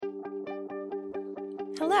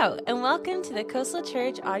Hello, and welcome to the Coastal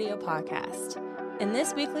Church audio podcast. In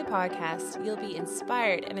this weekly podcast, you'll be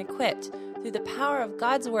inspired and equipped through the power of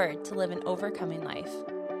God's Word to live an overcoming life.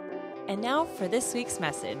 And now for this week's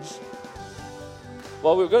message.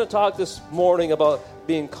 Well, we're going to talk this morning about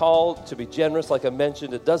being called to be generous. Like I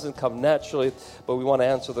mentioned, it doesn't come naturally, but we want to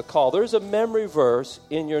answer the call. There's a memory verse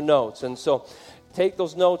in your notes, and so take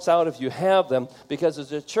those notes out if you have them, because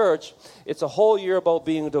as a church, it's a whole year about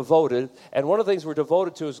being devoted, and one of the things we're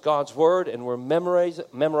devoted to is God's Word, and we're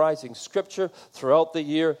memorizing Scripture throughout the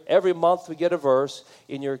year. Every month we get a verse.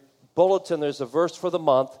 In your bulletin, there's a verse for the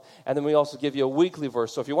month, and then we also give you a weekly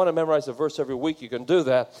verse. So if you want to memorize a verse every week, you can do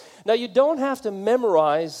that. Now, you don't have to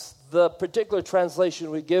memorize the particular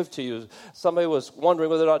translation we give to you. Somebody was wondering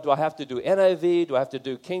whether or not, do I have to do NIV? Do I have to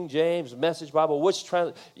do King James, Message Bible?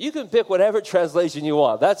 You can pick whatever translation you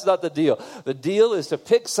want. That's not the deal. The deal is to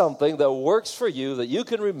pick something that works for you, that you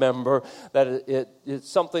can remember, that it's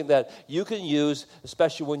something that you can use,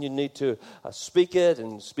 especially when you need to speak it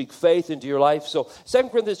and speak faith into your life. So 2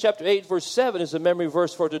 Corinthians chapter 8, verse 7 is a memory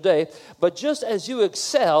verse for today. But just as you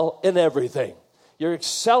excel in everything, you're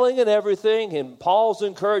excelling in everything, and Paul's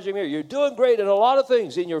encouraging you. You're doing great in a lot of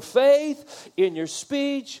things, in your faith, in your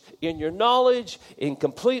speech, in your knowledge, in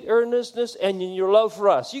complete earnestness, and in your love for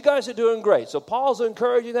us. You guys are doing great. So Paul's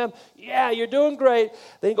encouraging them. Yeah, you're doing great.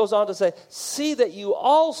 Then he goes on to say, see that you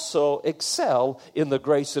also excel in the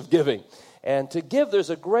grace of giving. And to give, there's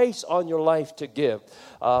a grace on your life to give.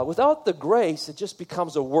 Without the grace, it just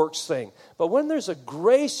becomes a works thing. But when there's a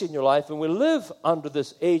grace in your life, and we live under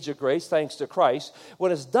this age of grace, thanks to Christ,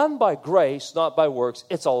 when it's done by grace, not by works,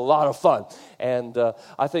 it's a lot of fun. And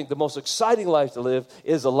I think the most exciting life to live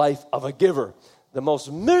is a life of a giver. The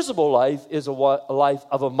most miserable life is a life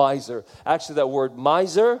of a miser. Actually, that word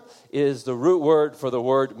miser is the root word for the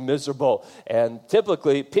word miserable. And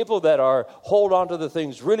typically, people that hold on to the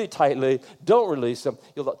things really tightly, don't release them,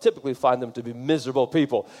 you'll typically find them to be miserable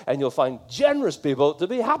people. And you'll find generous people to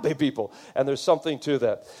be happy people. And there's something to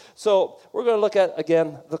that. So we're going to look at,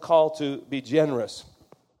 again, the call to be generous.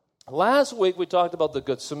 Last week, we talked about the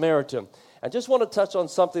Good Samaritan. I just want to touch on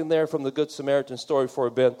something there from the Good Samaritan story for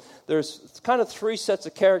a bit. There's kind of three sets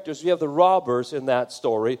of characters. You have the robbers in that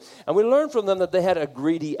story, and we learn from them that they had a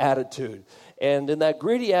greedy attitude. And in that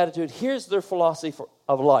greedy attitude, here's their philosophy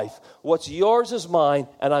of life. What's yours is mine,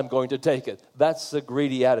 and I'm going to take it. That's the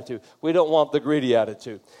greedy attitude. We don't want the greedy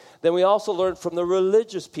attitude. Then we also learned from the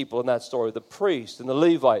religious people in that story, the priest and the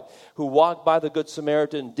Levite, who walked by the Good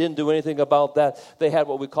Samaritan, didn't do anything about that. They had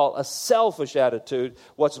what we call a selfish attitude.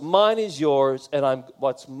 What's mine is yours, and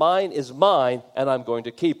what's mine is mine, and I'm going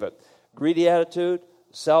to keep it. Greedy attitude,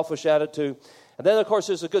 selfish attitude. And then, of course,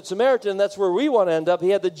 there's a Good Samaritan. That's where we want to end up. He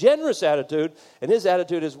had the generous attitude, and his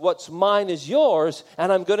attitude is what's mine is yours,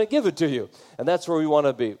 and I'm going to give it to you. And that's where we want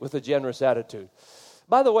to be, with a generous attitude.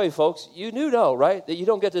 By the way, folks, you do know, right, that you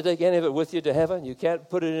don't get to take any of it with you to heaven. You can't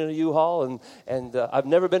put it in a U-Haul, and I've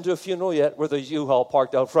never been to a funeral yet where there's U-Haul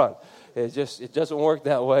parked out front. It doesn't work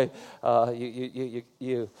that way.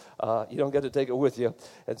 You don't get to take it with you.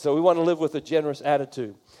 And so we want to live with a generous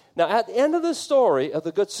attitude. Now, at the end of the story of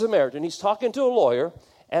the Good Samaritan, he's talking to a lawyer,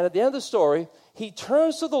 and at the end of the story, he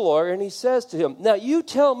turns to the lawyer and he says to him, now you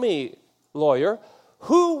tell me, lawyer,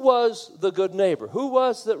 who was the good neighbor? Who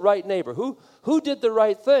was the right neighbor? Who did the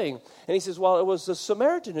right thing? And he says, well, it was the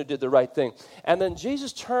Samaritan who did the right thing. And then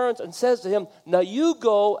Jesus turns and says to him, now you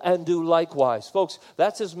go and do likewise. Folks,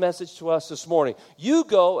 that's his message to us this morning. You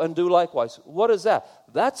go and do likewise. What is that?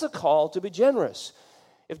 That's a call to be generous.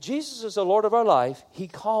 If Jesus is the Lord of our life, he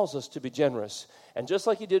calls us to be generous. And just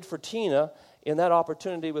like he did for Tina in that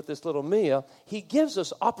opportunity with this little Mia, he gives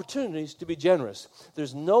us opportunities to be generous.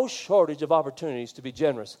 There's no shortage of opportunities to be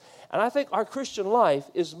generous. And I think our Christian life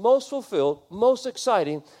is most fulfilled, most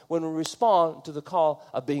exciting when we respond to the call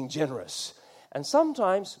of being generous. And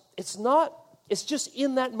sometimes it's just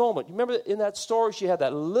in that moment. You remember in that story, she had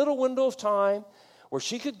that little window of time where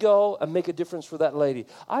she could go and make a difference for that lady.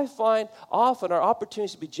 I find often our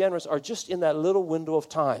opportunities to be generous are just in that little window of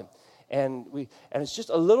time. And it's just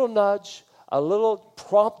a little nudge, a little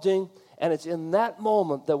prompting, and it's in that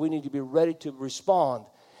moment that we need to be ready to respond.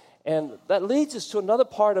 And that leads us to another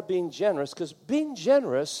part of being generous, because being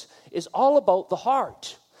generous is all about the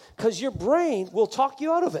heart, because your brain will talk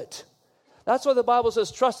you out of it. That's why the Bible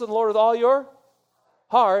says, trust in the Lord with all your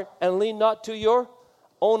heart and lean not to your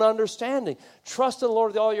own understanding. Trust in the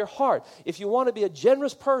Lord with all your heart. If you want to be a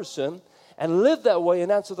generous person and live that way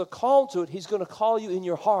and answer the call to it, he's going to call you in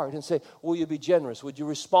your heart and say, will you be generous? Would you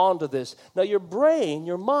respond to this? Now, your brain,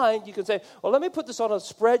 your mind, you can say, well, let me put this on a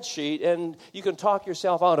spreadsheet, and you can talk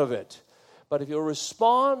yourself out of it. But if you'll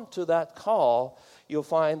respond to that call, you'll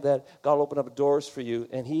find that God will open up doors for you,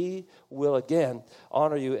 and He will, again,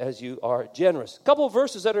 honor you as you are generous. A couple of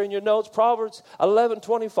verses that are in your notes, Proverbs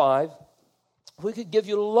 11:25. We could give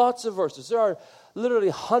you lots of verses. There are literally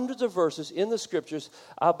hundreds of verses in the Scriptures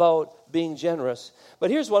about being generous. But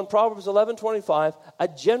here's one, Proverbs 11:25. A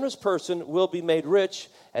generous person will be made rich,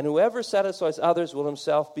 and whoever satisfies others will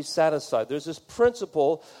himself be satisfied. There's this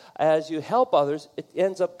principle, as you help others, it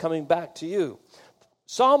ends up coming back to you.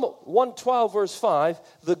 Psalm 112, verse 5,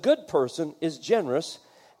 the good person is generous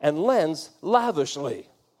and lends lavishly.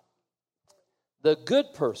 The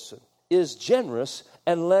good person is generous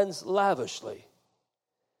and lends lavishly.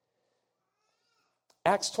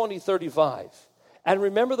 Acts 20:35. And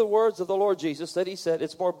remember the words of the Lord Jesus that He said,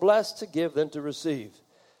 it's more blessed to give than to receive.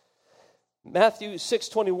 Matthew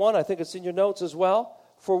 6:21, I think it's in your notes as well.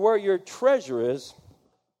 For where your treasure is,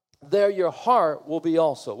 there your heart will be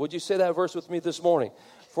also. Would you say that verse with me this morning?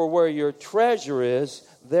 For where your treasure is,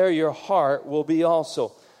 there your heart will be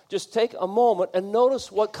also. Just take a moment and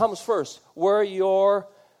notice what comes first. Where your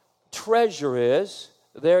treasure is,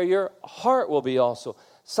 there your heart will be also.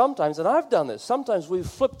 Sometimes, and I've done this, sometimes we've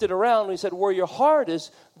flipped it around and we said, where your heart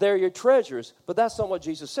is, there your treasure is. But that's not what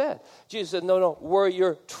Jesus said. Jesus said, no, where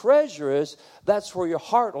your treasure is, that's where your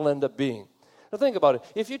heart will end up being. Now think about it.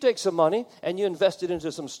 If you take some money and you invest it into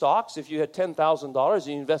some stocks, if you had $10,000 and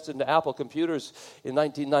you invested into Apple computers in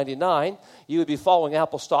 1999, you would be following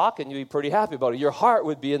Apple stock and you'd be pretty happy about it. Your heart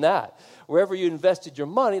would be in that. Wherever you invested your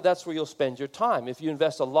money, that's where you'll spend your time. If you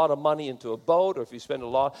invest a lot of money into a boat, or if you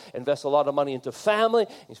invest a lot of money into family,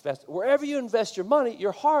 wherever you invest your money,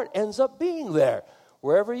 your heart ends up being there.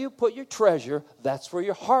 Wherever you put your treasure, that's where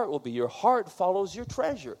your heart will be. Your heart follows your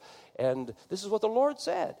treasure. And this is what the Lord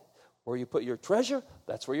said. Where you put your treasure,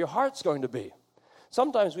 that's where your heart's going to be.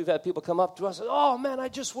 Sometimes we've had people come up to us and, oh man, I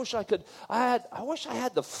just wish I wish I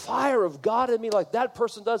had the fire of God in me like that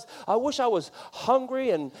person does. I wish I was hungry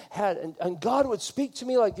and God would speak to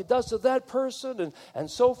me like He does to that person and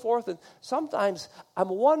so forth. And sometimes I'm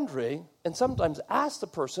wondering, and sometimes ask the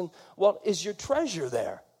person, well, is your treasure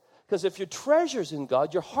there? Because if your treasure's in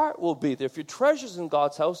God, your heart will be there. If your treasure's in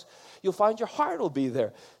God's house, you'll find your heart will be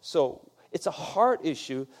there. So it's a heart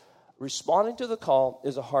issue. Responding to the call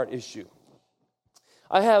is a heart issue.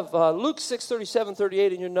 I have Luke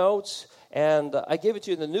 6:37-38 in your notes, and I gave it to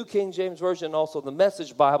you in the New King James Version and also the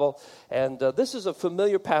Message Bible, and this is a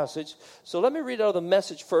familiar passage. So let me read out of the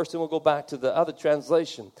Message first, and we'll go back to the other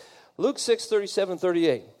translation. Luke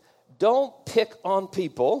 6:37-38. Don't pick on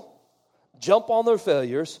people, jump on their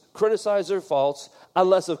failures, criticize their faults,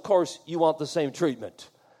 unless, of course, you want the same treatment.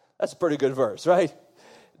 That's a pretty good verse, right?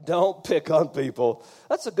 Don't pick on people.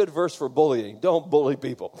 That's a good verse for bullying. Don't bully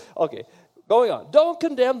people. Okay, going on. Don't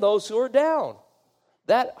condemn those who are down.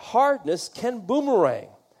 That hardness can boomerang.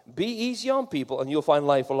 Be easy on people and you'll find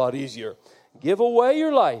life a lot easier. Give away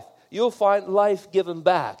your life. You'll find life given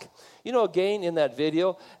back. You know, again, in that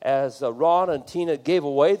video, as Ron and Tina gave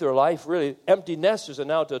away their life, really, empty nesters are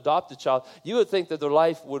now to adopt a child, you would think that their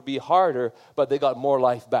life would be harder, but they got more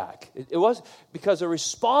life back. It was because they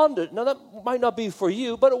responded. Now, that might not be for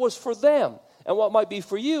you, but it was for them. And what might be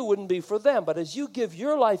for you wouldn't be for them. But as you give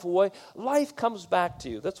your life away, life comes back to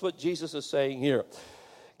you. That's what Jesus is saying here.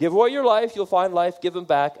 Give away your life, you'll find life given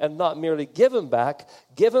back, and not merely given back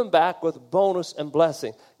with bonus and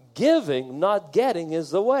blessing. Giving, not getting, is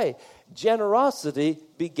the way. Generosity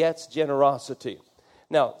begets generosity.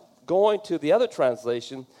 Now, going to the other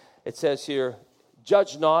translation, it says here,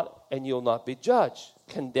 judge not, and you'll not be judged.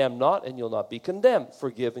 Condemn not, and you'll not be condemned.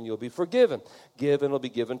 Forgive, and you'll be forgiven. Give, and it'll be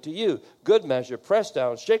given to you. Good measure, pressed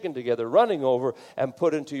down, shaken together, running over, and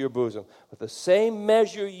put into your bosom. With the same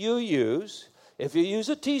measure you use, if you use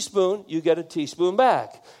a teaspoon, you get a teaspoon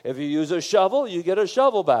back. If you use a shovel, you get a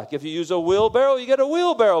shovel back. If you use a wheelbarrow, you get a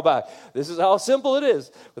wheelbarrow back. This is how simple it is.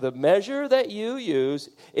 With the measure that you use,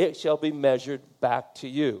 it shall be measured back to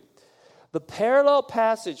you. The parallel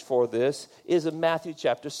passage for this is in Matthew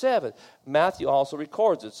chapter 7. Matthew also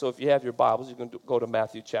records it. So if you have your Bibles, you can go to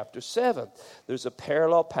Matthew chapter 7. There's a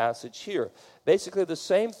parallel passage here. Basically the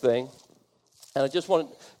same thing. And I just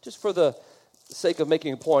for the sake of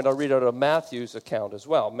making a point, I'll read out of Matthew's account as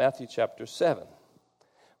well. Matthew chapter 7,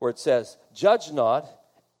 where it says, judge not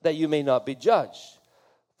that you may not be judged.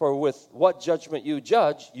 For with what judgment you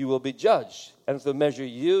judge, you will be judged. And if the measure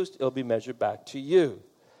you used, it'll be measured back to you.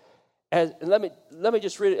 And let me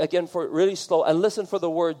just read it again for really slow and listen for the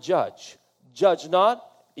word judge. Judge not,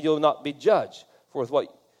 you'll not be judged. For with what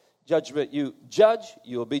judgment you judge,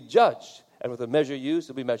 you'll be judged. And with the measure used,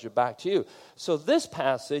 it'll be measured back to you. So this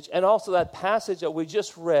passage, and also that passage that we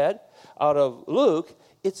just read out of Luke,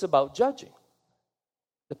 it's about judging.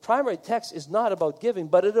 The primary text is not about giving,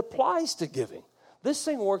 but it applies to giving. This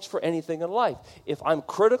thing works for anything in life. If I'm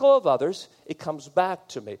critical of others, it comes back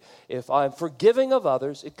to me. If I'm forgiving of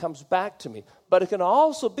others, it comes back to me. But it can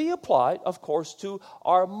also be applied, of course, to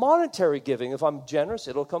our monetary giving. If I'm generous,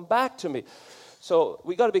 it'll come back to me. So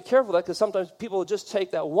we got to be careful of that, because sometimes people will just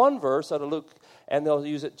take that one verse out of Luke and they'll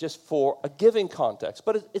use it just for a giving context.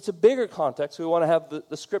 But it's a bigger context. We want to have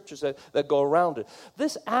the scriptures that go around it.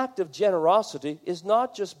 This act of generosity is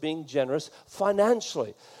not just being generous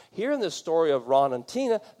financially. Here in this story of Ron and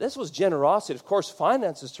Tina, this was generosity. Of course,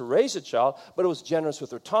 finances to raise a child, but it was generous with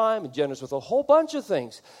their time and generous with a whole bunch of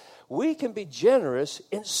things. We can be generous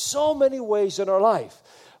in so many ways in our life.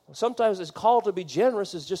 Sometimes it's called to be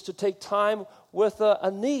generous is just to take time with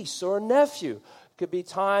a niece or a nephew. It could be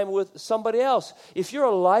time with somebody else. If you're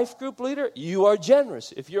a life group leader, you are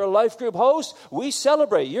generous. If you're a life group host, we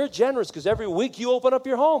celebrate. You're generous because every week you open up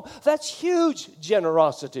your home. That's huge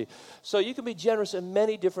generosity. So you can be generous in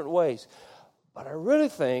many different ways. But I really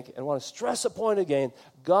think, and want to stress a point again,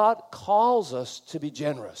 God calls us to be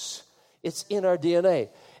generous. It's in our DNA.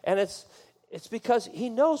 And it's because he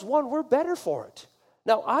knows, one, we're better for it.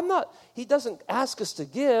 Now, he doesn't ask us to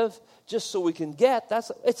give just so we can get.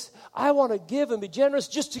 I want to give and be generous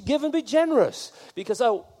just to give and be generous. Because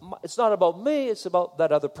it's not about me, it's about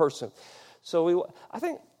that other person. So I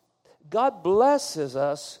think God blesses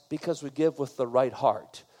us because we give with the right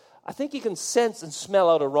heart. I think he can sense and smell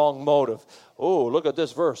out a wrong motive. Oh, look at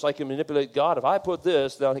this verse. I can manipulate God. If I put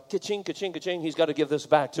this, then ka-ching, ka-ching, ka-ching, he's got to give this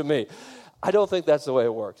back to me. I don't think that's the way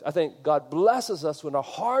it works. I think God blesses us when our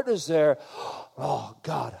heart is there. Oh,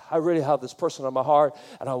 God, I really have this person on my heart,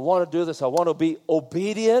 and I want to do this. I want to be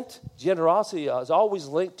obedient. Generosity is always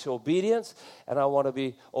linked to obedience, and I want to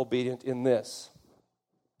be obedient in this.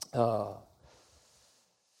 Yeah.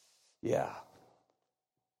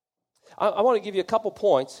 I want to give you a couple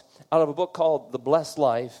points out of a book called The Blessed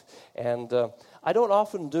Life, and I don't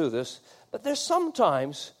often do this, but there's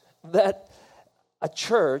sometimes that a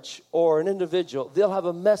church or an individual, they'll have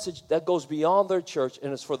a message that goes beyond their church,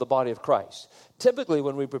 and it's for the body of Christ. Typically,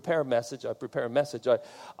 when we prepare a message,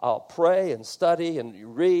 I'll pray and study and you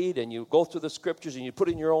read and you go through the scriptures and you put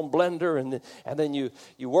in your own blender and then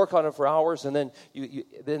you work on it for hours, and then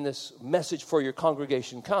then this message for your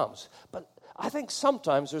congregation comes. But I think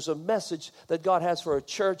sometimes there's a message that God has for a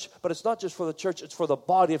church, but it's not just for the church, it's for the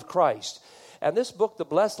body of Christ. And this book, The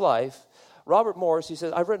Blessed Life, Robert Morris, he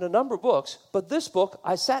says, I've written a number of books, but this book,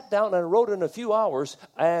 I sat down and wrote in a few hours,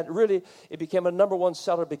 and really, it became a number one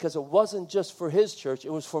seller because it wasn't just for his church,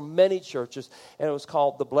 it was for many churches, and it was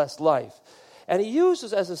called The Blessed Life. And he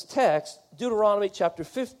uses as his text Deuteronomy chapter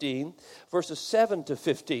 15, verses 7 to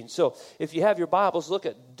 15. So if you have your Bibles, look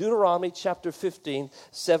at Deuteronomy chapter 15,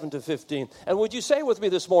 7 to 15. And would you say with me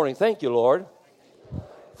this morning, thank you, Lord,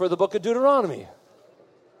 for the book of Deuteronomy.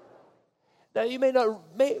 Now,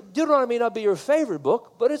 Deuteronomy may not be your favorite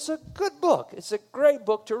book, but it's a good book. It's a great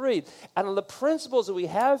book to read. And the principles that we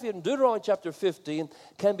have in Deuteronomy chapter 15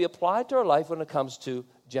 can be applied to our life when it comes to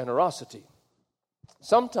generosity.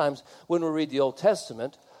 Sometimes when we read the Old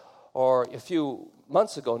Testament, or a few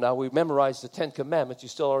months ago now, we memorized the Ten Commandments. You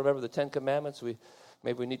still remember the Ten Commandments?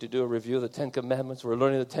 Maybe we need to do a review of the Ten Commandments. We're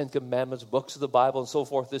learning the Ten Commandments, books of the Bible, and so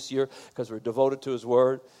forth this year because we're devoted to His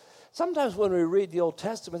Word. Sometimes when we read the Old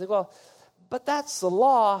Testament, we think, well, but that's the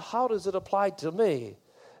law. How does it apply to me?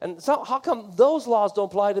 And so how come those laws don't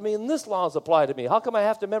apply to me and this laws apply to me? How come I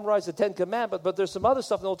have to memorize the Ten Commandments, but there's some other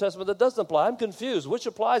stuff in the Old Testament that doesn't apply? I'm confused. Which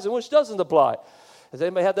applies and which doesn't apply? Has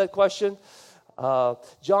anybody had that question?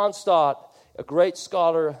 John Stott, a great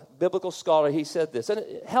scholar, biblical scholar, he said this. And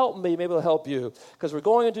it helped me, maybe it'll help you, because we're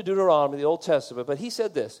going into Deuteronomy, the Old Testament. But he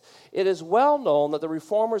said this: it is well known that the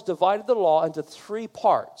Reformers divided the law into three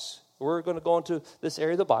parts. We're going to go into this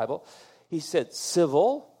area of the Bible. He said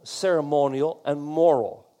civil, ceremonial, and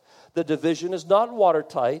moral. The division is not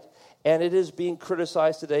watertight, and it is being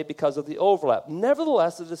criticized today because of the overlap.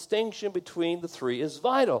 Nevertheless, the distinction between the three is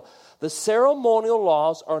vital. The ceremonial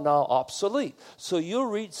laws are now obsolete. So you'll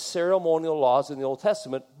read ceremonial laws in the Old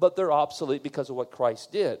Testament, but they're obsolete because of what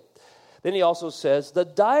Christ did. Then he also says, the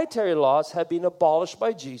dietary laws have been abolished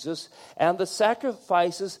by Jesus and the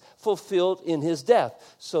sacrifices fulfilled in his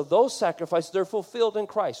death. So those sacrifices, they're fulfilled in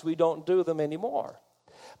Christ. We don't do them anymore.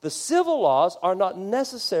 The civil laws are not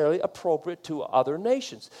necessarily appropriate to other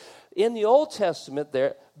nations. in the Old Testament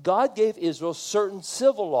there, God gave Israel certain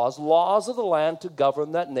civil laws of the land to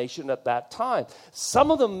govern that nation at that time. Some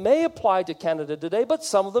of them may apply to Canada today, but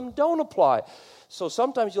some of them don't apply. So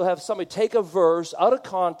sometimes you'll have somebody take a verse out of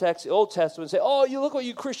context, the Old Testament, and say, oh, you look what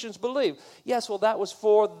you Christians believe. Yes, well, that was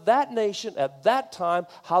for that nation at that time,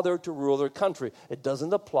 how they're to rule their country. It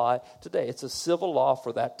doesn't apply today. It's a civil law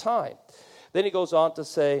for that time. Then he goes on to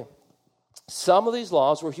say, some of these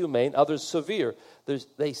laws were humane, others severe.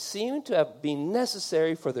 They seem to have been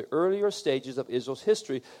necessary for the earlier stages of Israel's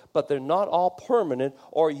history, but they're not all permanent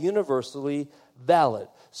or universally valid.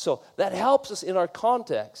 So that helps us in our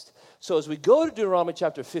context. So as we go to Deuteronomy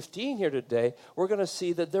chapter 15 here today, we're going to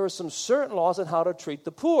see that there are some certain laws on how to treat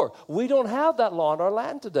the poor. We don't have that law in our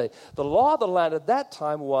land today. The law of the land at that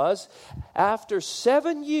time was, after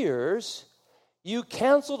 7 years, you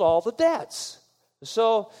canceled all the debts.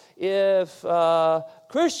 So if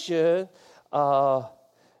Christian owed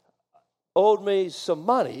me some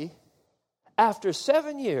money, after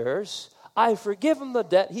 7 years, I forgive him the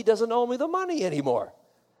debt. He doesn't owe me the money anymore.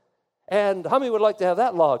 And how many would like to have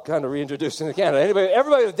that law kind of reintroduced into Canada?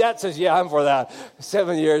 Everybody with debt says, yeah, I'm for that.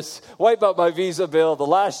 7 years, wipe out my visa bill. The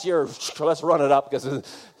last year, let's run it up. Because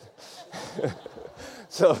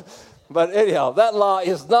but anyhow, that law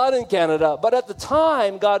is not in Canada. But at the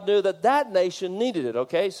time, God knew that nation needed it,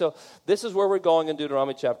 okay? So this is where we're going in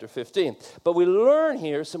Deuteronomy chapter 15. But we learn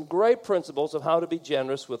here some great principles of how to be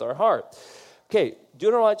generous with our heart. Okay,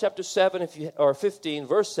 Deuteronomy chapter 7 or 15,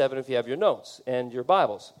 verse 7, if you have your notes and your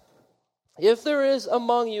Bibles. If there is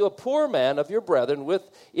among you a poor man of your brethren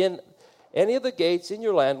within any of the gates in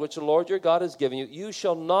your land which the Lord your God has given you, you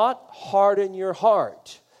shall not harden your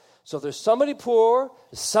heart. So if there's somebody poor,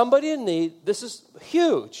 somebody in need, this is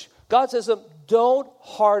huge. God says to them, don't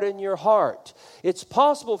harden your heart. It's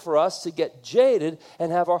possible for us to get jaded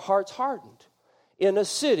and have our hearts hardened. In a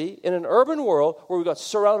city, in an urban world where we got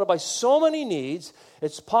surrounded by so many needs,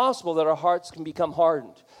 it's possible that our hearts can become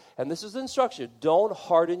hardened. And this is the instruction, don't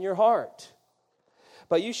harden your heart.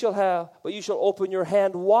 But you shall open your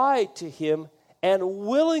hand wide to him and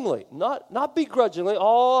willingly, not begrudgingly,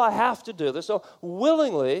 oh, I have to do this. So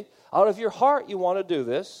willingly, out of your heart you want to do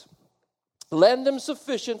this. Lend him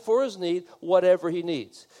sufficient for his need, whatever he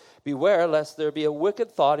needs. Beware lest there be a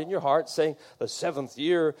wicked thought in your heart, saying, the 7th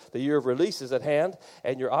year, the year of release is at hand,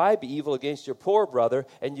 and your eye be evil against your poor brother,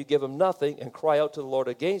 and you give him nothing, and cry out to the Lord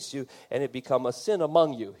against you, and it become a sin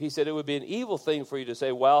among you. He said it would be an evil thing for you to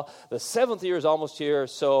say, well, the 7th year is almost here,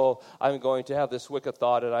 so I'm going to have this wicked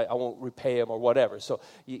thought, and I won't repay him or whatever. So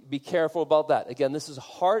be careful about that. Again, this is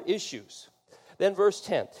heart issues. Then verse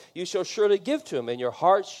 10, you shall surely give to him, and your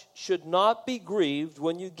heart should not be grieved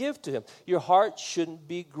when you give to him. Your heart shouldn't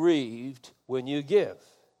be grieved when you give.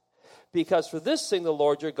 Because for this thing the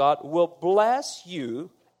Lord your God will bless you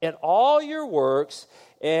in all your works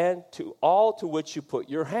and to all to which you put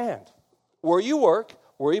your hand. Where you work,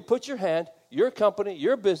 where you put your hand, your company,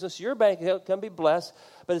 your business, your bank account can be blessed,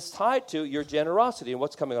 but it's tied to your generosity and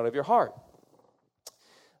what's coming out of your heart.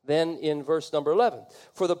 Then in verse number 11,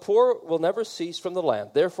 for the poor will never cease from the land.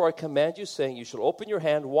 Therefore I command you, saying, you shall open your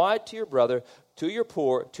hand wide to your brother, to your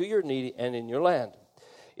poor, to your needy, and in your land.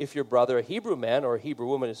 If your brother, a Hebrew man or a Hebrew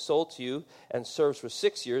woman, is sold to you and serves for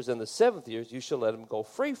 6 years, and the 7th year you shall let him go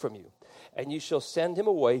free from you. And you shall send him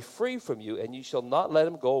away free from you, and you shall not let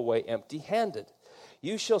him go away empty-handed.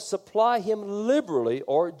 You shall supply him liberally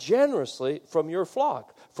or generously from your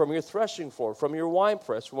flock, from your threshing floor, from your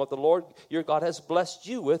winepress, from what the Lord your God has blessed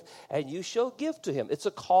you with, and you shall give to him. It's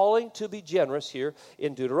a calling to be generous here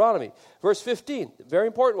in Deuteronomy. Verse 15, very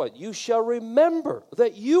important one. You shall remember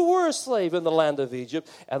that you were a slave in the land of Egypt,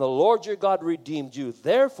 and the Lord your God redeemed you.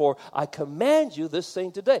 Therefore, I command you this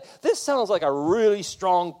thing today. This sounds like a really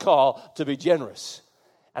strong call to be generous.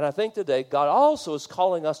 And I think today God also is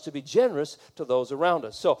calling us to be generous to those around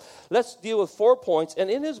us. So let's deal with 4 points. And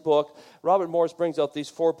in his book, Robert Morris brings out these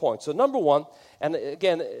 4 points. So number 1, and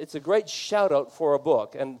again, it's a great shout out for a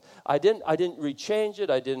book. And I didn't rechange it.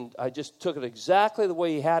 I just took it exactly the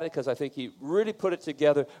way he had it because I think he really put it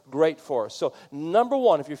together great for us. So number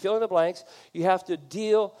 1, if you're filling the blanks, you have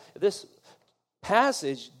to this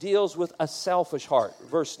passage deals with a selfish heart.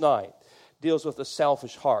 Verse 9 deals with a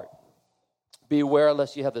selfish heart. Beware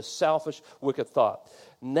lest you have this selfish, wicked thought.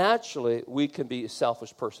 Naturally, we can be a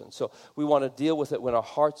selfish person. So we want to deal with it when our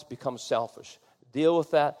hearts become selfish. Deal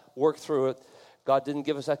with that, work through it. God didn't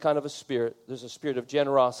give us that kind of a spirit. There's a spirit of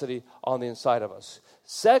generosity on the inside of us.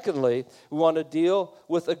 Secondly, we want to deal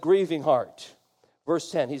with a grieving heart. Verse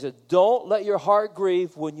 10, he said, don't let your heart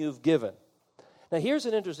grieve when you've given. Now, here's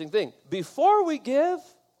an interesting thing. Before we give,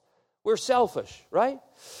 we're selfish, right?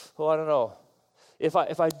 Oh, I don't know. If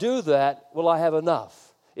I do that, will I have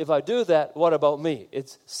enough? If I do that, what about me?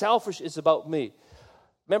 It's selfish, it's about me.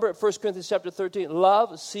 Remember at 1 Corinthians chapter 13,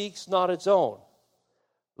 love seeks not its own.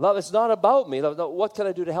 Love, it's not about me. What can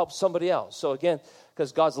I do to help somebody else? So again,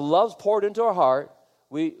 because God's love's poured into our heart,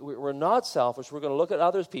 we're not selfish. We're going to look at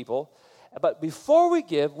other people. But before we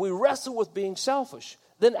give, we wrestle with being selfish.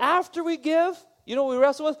 Then after we give, you know what we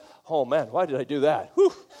wrestle with? Oh man, why did I do that?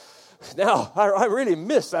 Whew. Now, I really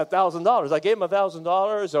missed that $1,000. I gave him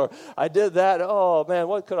 $1,000, or I did that. Oh, man,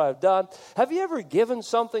 what could I have done? Have you ever given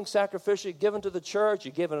something sacrificially, given to the church?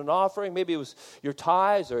 You given an offering? Maybe it was your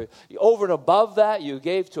tithes, or over and above that, you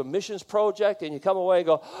gave to a missions project, and you come away and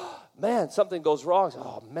go, man, something goes wrong.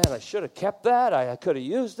 Oh, man, I should have kept that. I could have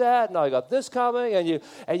used that. Now I got this coming, and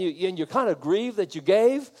you kind of grieve that you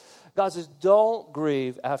gave. God says, don't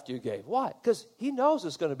grieve after you gave. Why? Because he knows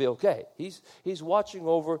it's going to be okay. He's watching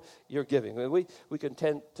over your giving. And we can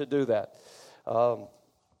tend to do that. I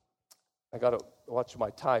got to watch my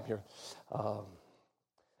time here.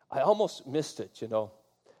 I almost missed it, you know.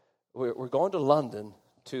 We're going to London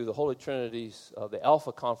to the Holy Trinity's, the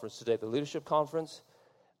Alpha Conference today, the Leadership Conference.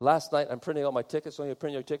 Last night, I'm printing out my tickets. So you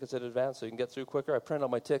print your tickets in advance so you can get through quicker. I print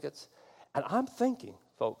out my tickets. And I'm thinking,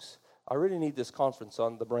 folks, I really need this conference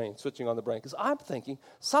on the brain, switching on the brain, because I'm thinking,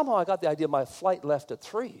 somehow I got the idea my flight left at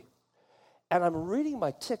 3. And I'm reading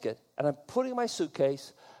my ticket, and I'm putting my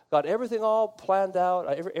suitcase, got everything all planned out,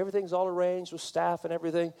 everything's all arranged with staff and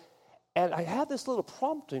everything. And I had this little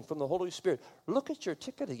prompting from the Holy Spirit, look at your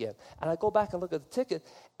ticket again. And I go back and look at the ticket,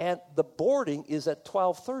 and the boarding is at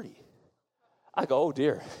 12:30. I go, oh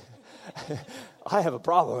dear, I have a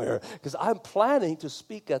problem here, because I'm planning to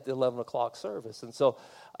speak at the 11 o'clock service. And so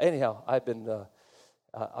anyhow, I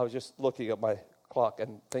was just looking at my clock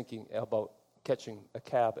and thinking about catching a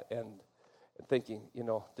cab and thinking, you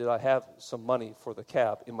know, did I have some money for the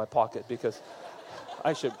cab in my pocket? Because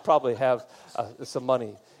I should probably have some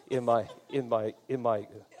money in my. You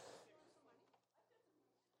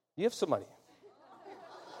have some money.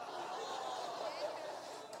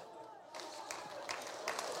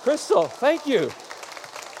 Crystal, thank you.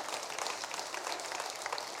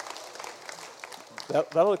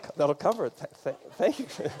 That'll cover it. Thank you.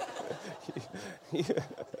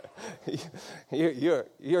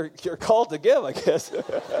 You're called to give, I guess.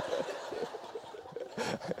 That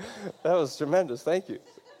was tremendous. Thank you.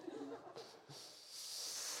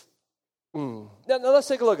 Now let's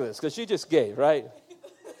take a look at this, because she just gave, right?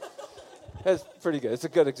 That's pretty good. It's a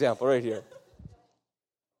good example right here.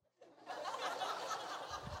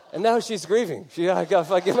 And now she's grieving. I give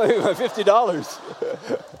my $50.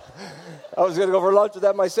 I was going to go for lunch with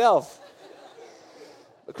that myself.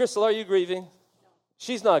 But Crystal, are you grieving?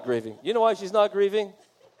 She's not grieving. You know why she's not grieving?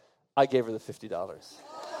 I gave her the $50.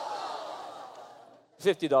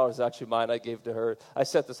 $50 is actually mine. I gave to her. I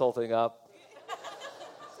set this whole thing up.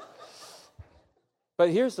 But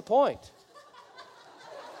here's the point.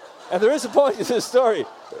 And there is a point to this story.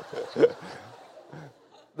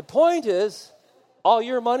 The point is, all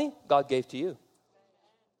your money, God gave to you.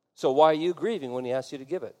 So why are you grieving when he asks you to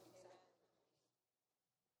give it?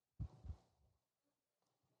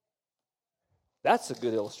 That's a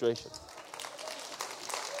good illustration.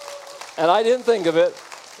 And I didn't think of it.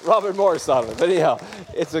 Robert Morris thought of it. But anyhow,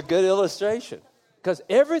 it's a good illustration. Because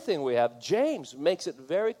everything we have, James makes it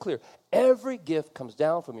very clear. Every gift comes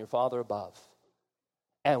down from your Father above.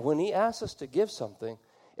 And when he asks us to give something,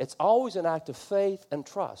 it's always an act of faith and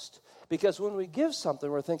trust. Because when we give something,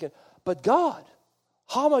 we're thinking, but God,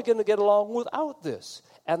 how am I going to get along without this?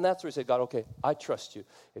 And that's where we say, God, okay, I trust you.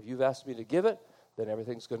 If you've asked me to give it, then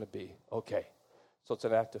everything's going to be okay. So it's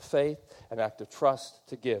an act of faith, an act of trust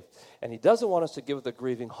to give. And he doesn't want us to give with a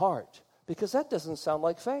grieving heart, because that doesn't sound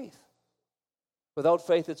like faith. Without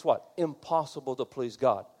faith, it's what? Impossible to please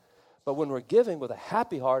God. But when we're giving with a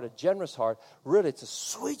happy heart, a generous heart, really it's a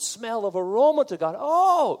sweet smell of aroma to God.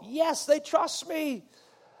 Oh, yes, they trust me.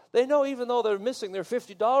 They know even though they're missing their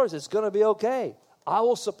 $50, it's going to be okay. I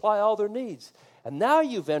will supply all their needs. And now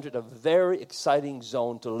you've entered a very exciting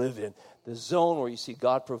zone to live in. The zone where you see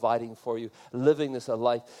God providing for you, living this a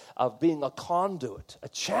life of being a conduit, a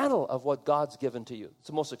channel of what God's given to you. It's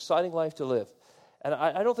the most exciting life to live. And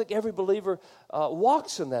I don't think every believer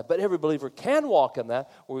walks in that, but every believer can walk in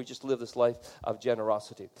that, where we just live this life of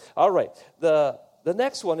generosity. All right, the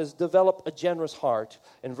next one is develop a generous heart.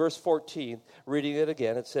 In verse 14, reading it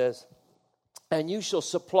again, it says, and you shall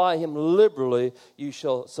supply him liberally, you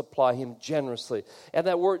shall supply him generously. And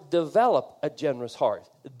that word, develop a generous heart.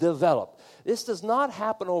 Develop. This does not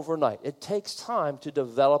happen overnight. It takes time to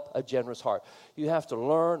develop a generous heart. You have to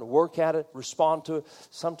learn, work at it, respond to it.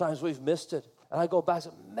 Sometimes we've missed it. And I go back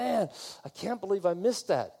and say, man, I can't believe I missed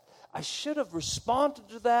that. I should have responded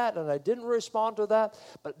to that, and I didn't respond to that.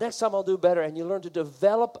 But next time I'll do better. And you learn to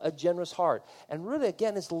develop a generous heart. And really,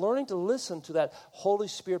 again, it's learning to listen to that Holy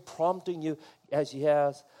Spirit prompting you as He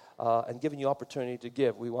has and giving you opportunity to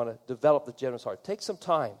give. We want to develop the generous heart. Take some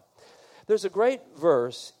time. There's a great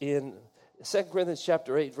verse in 2 Corinthians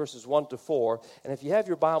chapter 8, verses 1 to 4. And if you have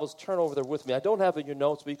your Bibles, turn over there with me. I don't have it in your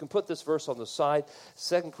notes, but you can put this verse on the side.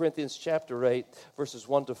 2 Corinthians chapter 8, verses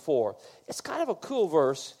 1 to 4. It's kind of a cool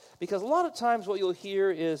verse because a lot of times what you'll hear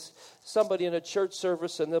is somebody in a church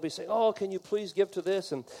service and they'll be saying, oh, can you please give to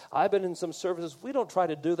this? And I've been in some services. We don't try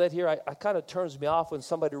to do that here. It kind of turns me off when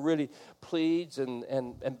somebody really pleads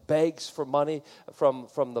and begs for money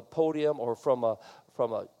from the podium or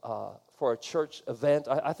for a church event.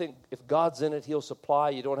 I think if God's in it, He'll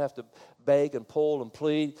supply. You don't have to beg and pull and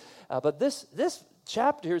plead. But this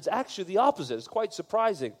chapter here is actually the opposite. It's quite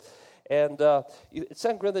surprising. And 2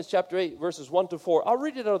 Corinthians chapter 8, verses 1 to 4. I'll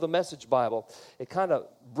read it out of the Message Bible. It kind of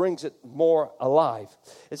brings it more alive.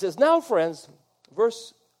 It says, now, friends,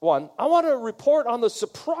 verse 1, I want to report on the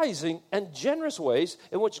surprising and generous ways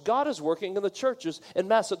in which God is working in the churches in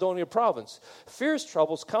Macedonia province. Fierce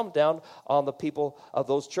troubles come down on the people of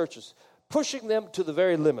those churches, pushing them to the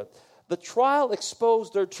very limit. The trial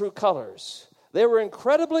exposed their true colors. They were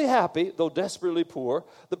incredibly happy, though desperately poor.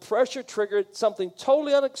 The pressure triggered something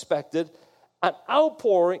totally unexpected, an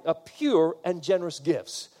outpouring of pure and generous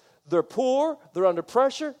gifts. They're poor, they're under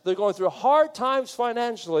pressure, they're going through hard times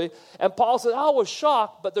financially. And Paul said, I was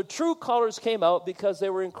shocked, but their true colors came out because they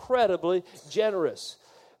were incredibly generous.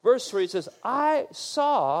 Verse 3 says, I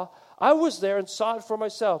was there and saw it for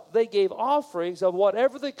myself. They gave offerings of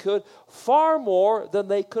whatever they could, far more than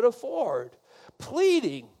they could afford.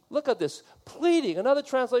 Pleading, look at this, pleading. Another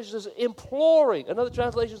translation says imploring. Another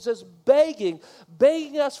translation says begging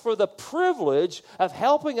us for the privilege of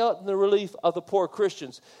helping out in the relief of the poor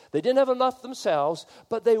Christians. They didn't have enough themselves,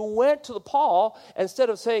 but they went to Paul instead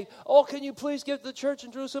of saying, oh, can you please give to the church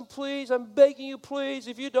in Jerusalem, please? I'm begging you, please.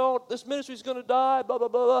 If you don't, this ministry is going to die, blah, blah,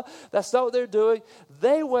 blah, blah. That's not what they're doing.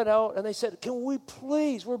 They went out and they said, can we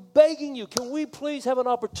please, we're begging you, can we please have an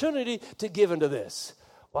opportunity to give into this?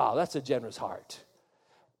 Wow, that's a generous heart.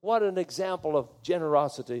 What an example of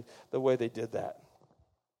generosity, the way they did that.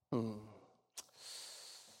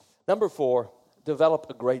 Number 4, develop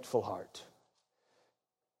a grateful heart.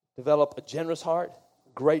 Develop a generous heart,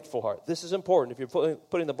 grateful heart. This is important. If you're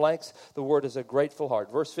putting the blanks, the word is a grateful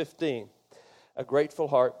heart. Verse 15, a grateful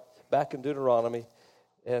heart, back in Deuteronomy.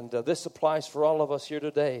 And this applies for all of us here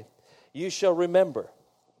today. You shall remember.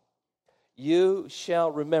 You shall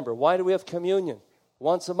remember. Why do we have communion?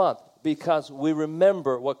 Once a month. Because we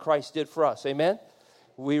remember what Christ did for us. Amen?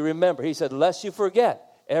 We remember. He said, lest you forget.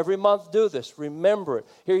 Every month do this. Remember it.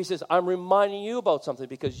 Here he says, I'm reminding you about something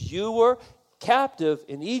because you were captive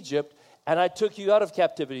in Egypt and I took you out of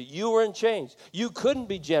captivity. You were in chains. You couldn't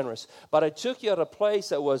be generous. But I took you out of a place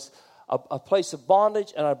that was a place of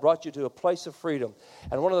bondage and I brought you to a place of freedom.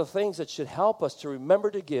 And one of the things that should help us to remember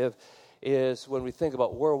to give is when we think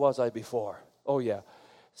about where was I before? Oh, yeah.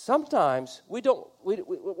 Sometimes we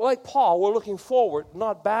like Paul, we're looking forward,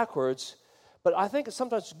 not backwards. But I think it's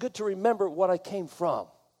sometimes good to remember what I came from.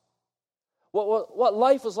 What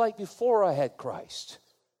life was like before I had Christ.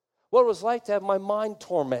 What it was like to have my mind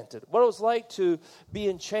tormented. What it was like to be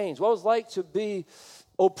in chains. What it was like to be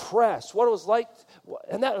oppressed. What it was like,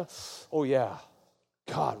 and that, oh yeah,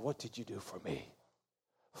 God, what did you do for me?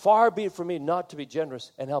 Far be it from me not to be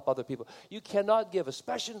generous and help other people. You cannot give,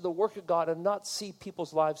 especially to the work of God, and not see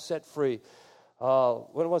people's lives set free.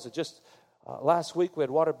 When was it? Just last week we had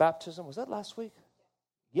water baptism. Was that last week?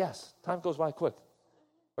 Yes. Time goes by quick.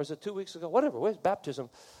 Or is it 2 weeks ago? Whatever. Where's baptism?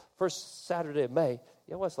 First Saturday of May.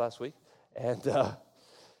 Yeah, it was last week. And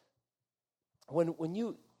when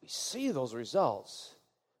you see those results,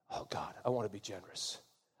 oh God, I want to be generous.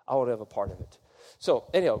 I want to have a part of it. So,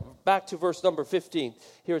 anyhow, back to verse number 15.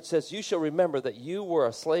 Here it says, you shall remember that you were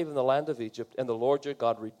a slave in the land of Egypt, and the Lord your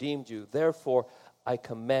God redeemed you. Therefore, I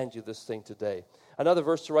command you this thing today. Another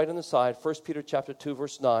verse to write on the side, 1 Peter chapter 2,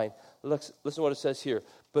 verse 9. Listen to what it says here.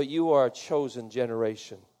 But you are a chosen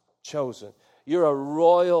generation. Chosen. You're a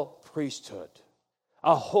royal priesthood.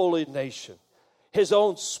 A holy nation. His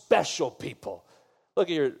own special people. Look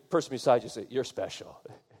at your person beside you and say, you're special.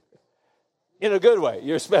 In a good way,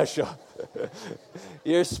 you're special.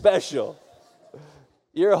 You're special.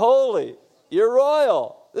 You're holy. You're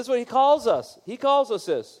royal. This is what he calls us. He calls us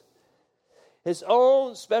this. His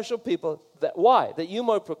own special people. Why? That you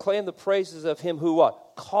might proclaim the praises of him who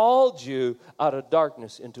what? Called you out of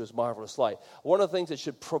darkness into his marvelous light. One of the things that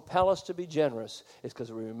should propel us to be generous is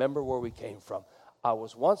because we remember where we came from. I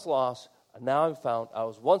was once lost, and now I'm found. I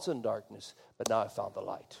was once in darkness, but now I found the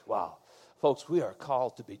light. Wow. Folks, we are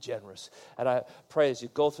called to be generous. And I pray as you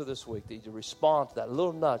go through this week that you respond to that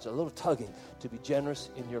little nudge, a little tugging to be generous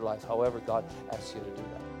in your life, however God asks you to do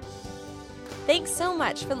that. Thanks so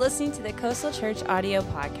much for listening to the Coastal Church audio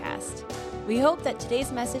podcast. We hope that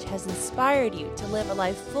today's message has inspired you to live a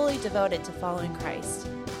life fully devoted to following Christ.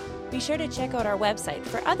 Be sure to check out our website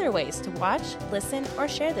for other ways to watch, listen, or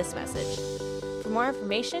share this message. For more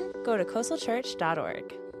information, go to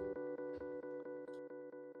coastalchurch.org.